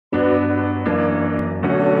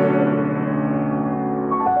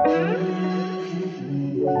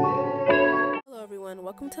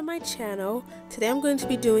welcome to my channel. Today I'm going to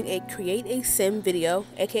be doing a create a sim video,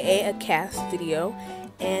 aka a cast video,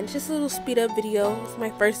 and just a little speed up video. It's my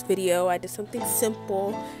first video. I did something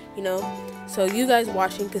simple, so you guys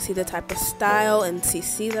watching can see the type of style and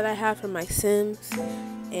CC that I have for my sims,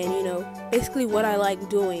 and basically what I like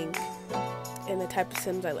doing and the type of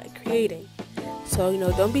sims I like creating. So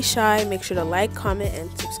don't be shy, make sure to like, comment, and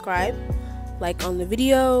subscribe. Like on the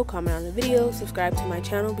video, comment on the video, subscribe to my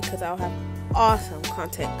channel because I'll have awesome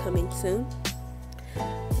content coming soon.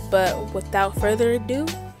 But without further ado,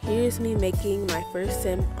 here's me making my first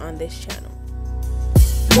sim on this channel.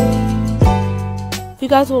 If you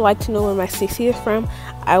guys would like to know where my CC is from,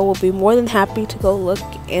 I will be more than happy to go look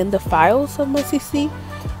in the files of my CC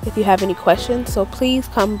if you have any questions, so please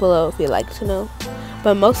comment below if you'd like to know.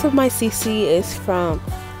 But most of my CC is from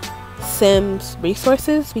Sims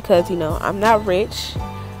resources because I'm not rich,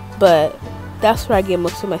 but that's where I get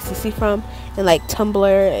most of my CC from, and like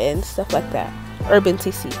Tumblr and stuff like that, urban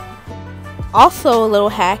CC. Also, a little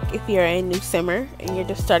hack if you're a new simmer and you're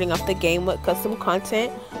just starting off the game with custom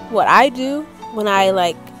content, what I do when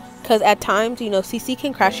because at times CC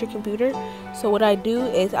can crash your computer, so what I do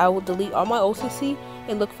is I will delete all my old CC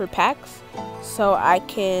and look for packs so I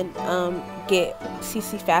can get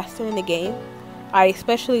CC faster in the game. I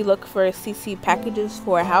especially look for CC packages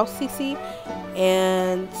for house CC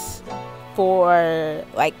and for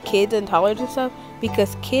like kids and toddlers and stuff,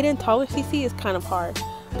 because kid and toddler CC is kind of hard,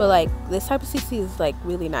 but this type of CC is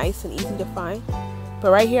really nice and easy to find.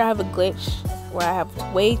 But right here I have a glitch where I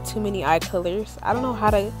have way too many eye colors. I don't know how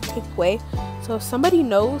to take away, so if somebody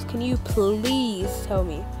knows, can you please tell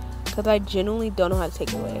me, because I genuinely don't know how to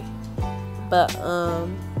take away. But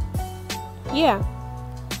yeah.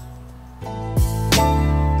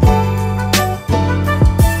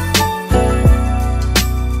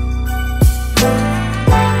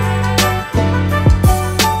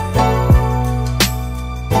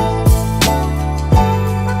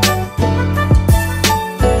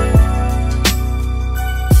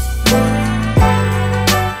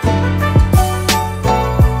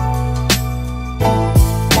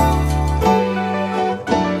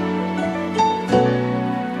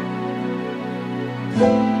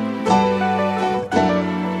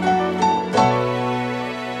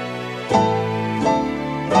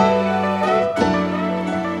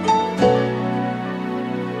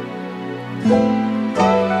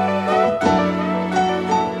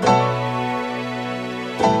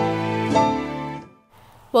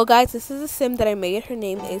 Well guys, this is a sim that I made. Her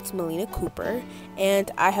name is Milanee Copur, and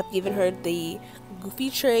I have given her the goofy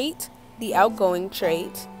trait, the outgoing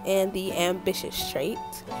trait, and the ambitious trait.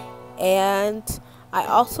 And I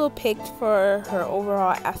also picked for her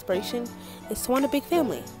overall aspiration is to want a big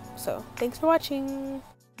family. So thanks for watching.